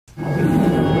Hey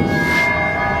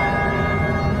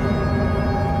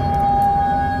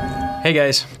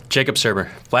guys, Jacob Surber,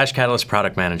 Flash Catalyst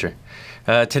Product Manager.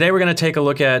 Today we're going to take a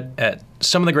look at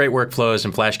some of the great workflows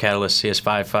in Flash Catalyst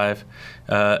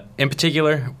CS5.5, in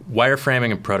particular,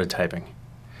 wireframing and prototyping.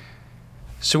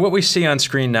 So what we see on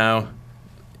screen now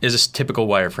is a typical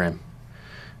wireframe.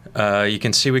 You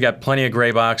can see we got plenty of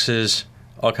gray boxes,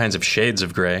 all kinds of shades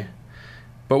of gray.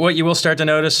 But what you will start to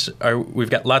notice are we've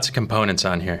got lots of components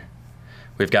on here.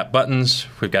 We've got buttons,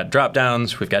 we've got drop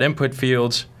downs, we've got input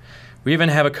fields. We even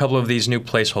have a couple of these new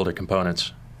placeholder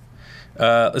components.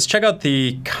 Let's check out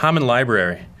the common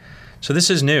library. So this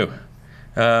is new.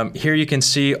 Here you can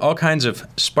see all kinds of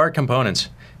Spark components.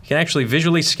 You can actually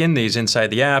visually skin these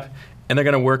inside the app, and they're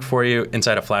going to work for you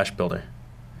inside a Flash builder.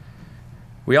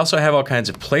 We also have all kinds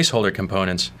of placeholder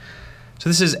components. So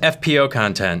this is FPO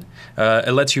content.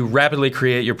 It lets you rapidly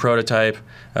create your prototype,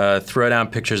 throw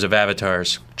down pictures of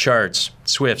avatars, charts,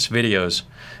 SWIFTs, videos,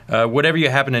 whatever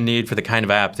you happen to need for the kind of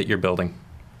app that you're building.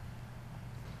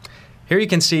 Here you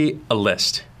can see a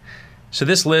list. So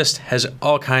this list has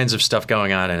all kinds of stuff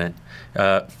going on in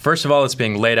it. First of all, it's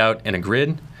being laid out in a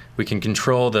grid. We can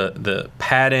control the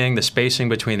padding, the spacing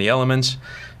between the elements,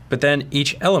 but then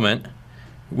each element,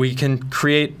 we can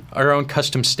create our own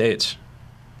custom states.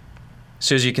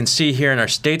 So as you can see here in our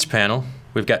states panel,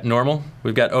 we've got normal,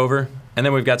 we've got over, and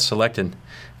then we've got selected.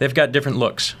 They've got different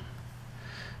looks.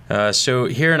 So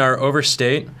here in our over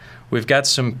state, we've got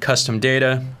some custom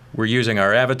data. We're using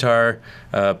our avatar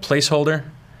placeholder.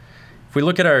 If we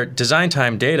look at our design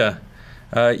time data,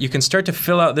 you can start to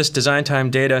fill out this design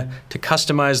time data to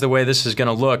customize the way this is going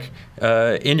to look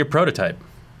in your prototype.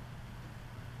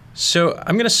 So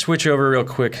I'm going to switch over real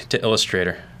quick to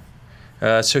Illustrator.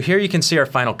 So here you can see our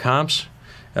final comps.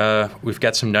 We've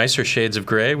got some nicer shades of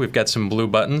gray. We've got some blue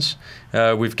buttons.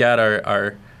 We've got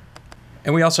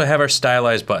and we also have our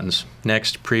stylized buttons,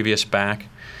 next, previous, back.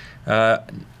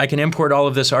 I can import all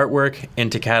of this artwork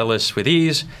into Catalyst with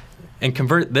ease and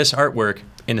convert this artwork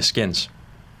into skins.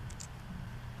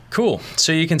 Cool,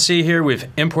 so you can see here we've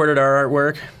imported our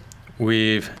artwork,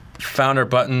 we've found our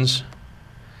buttons,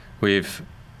 we've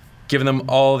given them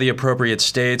all the appropriate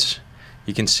states.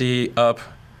 You can see up,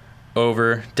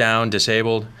 over, down,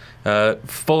 disabled,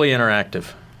 fully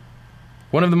interactive.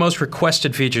 One of the most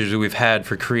requested features that we've had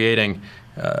for creating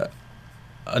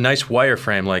a nice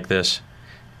wireframe like this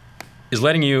is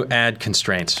letting you add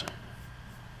constraints.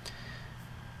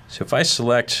 So if I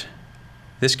select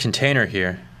this container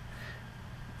here,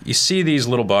 you see these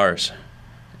little bars.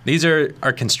 These are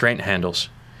our constraint handles.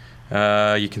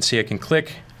 You can see I can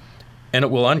click and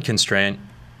it will unconstrain.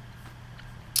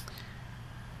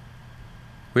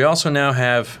 We also now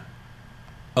have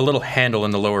a little handle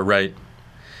in the lower right.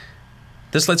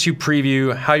 This lets you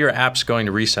preview how your app's going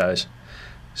to resize.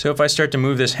 So if I start to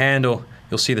move this handle,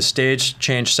 you'll see the stage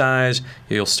change size,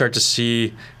 you'll start to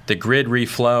see the grid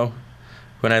reflow.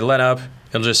 When I let up,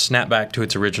 it'll just snap back to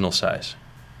its original size.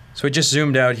 So I just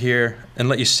zoomed out here and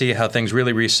let you see how things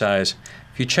really resize.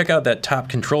 If you check out that top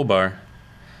control bar,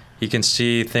 you can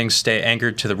see things stay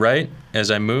anchored to the right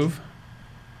as I move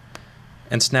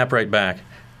and snap right back.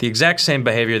 The exact same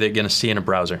behavior that you're going to see in a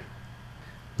browser.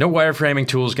 No wireframing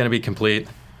tool is going to be complete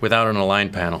without an align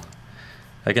panel.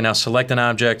 I can now select an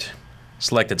object,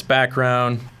 select its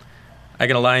background. I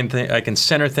can I can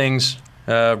center things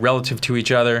relative to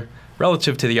each other,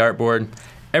 relative to the artboard,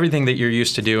 everything that you're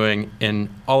used to doing in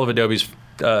all of Adobe's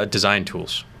design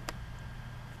tools.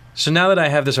 So now that I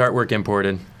have this artwork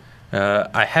imported,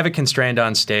 I have it constrained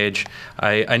on stage.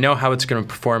 I know how it's going to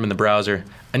perform in the browser.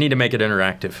 I need to make it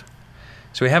interactive.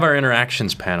 So we have our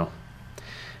interactions panel.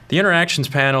 The interactions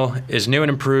panel is new and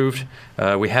improved.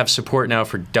 We have support now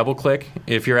for double click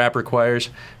if your app requires,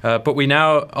 but we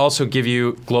now also give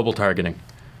you global targeting.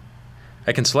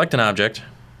 I can select an object,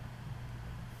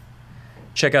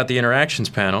 check out the interactions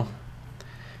panel.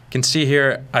 You can see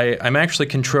here I'm actually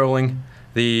controlling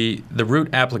the root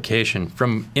application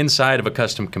from inside of a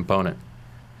custom component.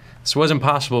 This wasn't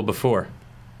possible before.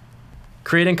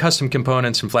 Creating custom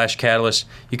components in Flash Catalyst,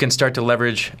 you can start to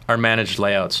leverage our managed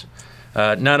layouts.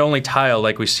 Not only tile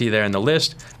like we see there in the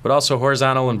list, but also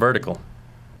horizontal and vertical.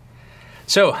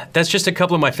 So that's just a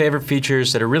couple of my favorite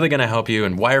features that are really going to help you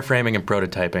in wireframing and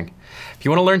prototyping. If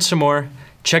you want to learn some more,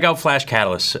 check out Flash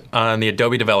Catalyst on the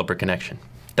Adobe Developer Connection.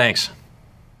 Thanks.